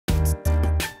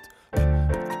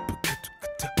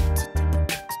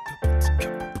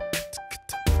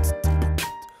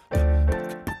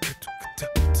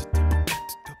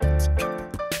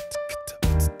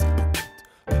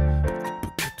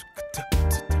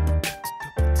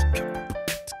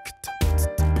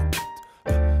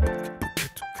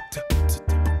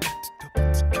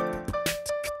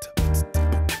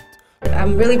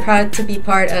I'm really proud to be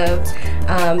part of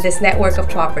this network of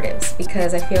cooperatives,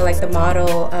 because I feel like the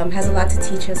model has a lot to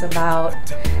teach us about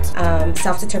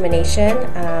self-determination.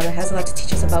 It has a lot to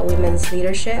teach us about women's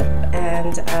leadership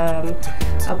and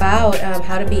about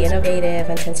how to be innovative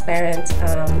and transparent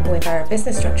with our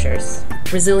business structures.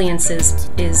 Resilience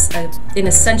is an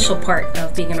essential part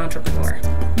of being an entrepreneur.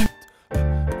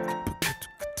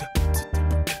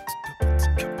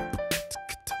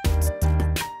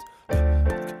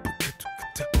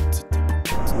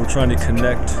 We're trying to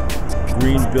connect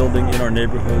green building in our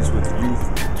neighborhoods with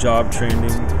youth job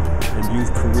training and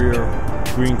youth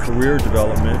green career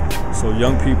development. So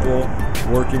young people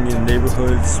working in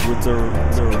neighborhoods with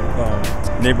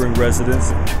their neighboring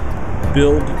residents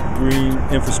build green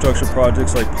infrastructure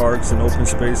projects like parks and open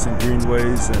space and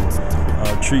greenways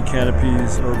and tree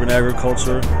canopies, urban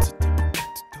agriculture.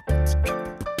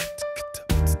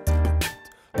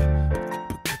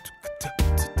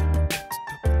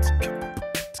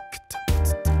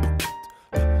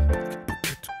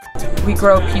 We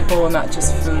grow people, not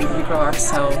just food. We grow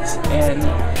ourselves, and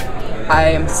I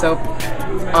am so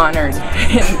honored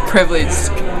and privileged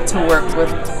to work with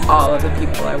all of the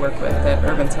people I work with at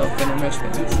Urban Tilth and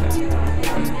Enrichment.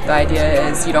 The idea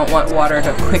is you don't want water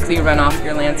to quickly run off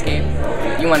your landscape.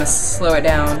 You want to slow it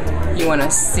down. You want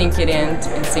to sink it in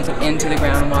and sink it into the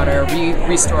groundwater,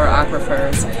 restore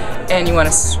aquifers, and you want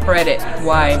to spread it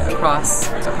wide across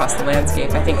the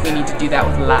landscape. I think we need to do that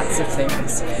with lots of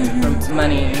things, from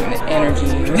money,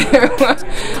 energy,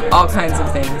 all kinds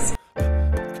of things.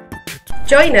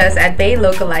 Join us at Bay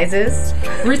Localizes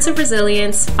Roots of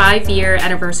Resilience 5-year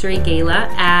anniversary gala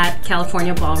at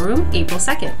California Ballroom, April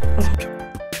 2nd.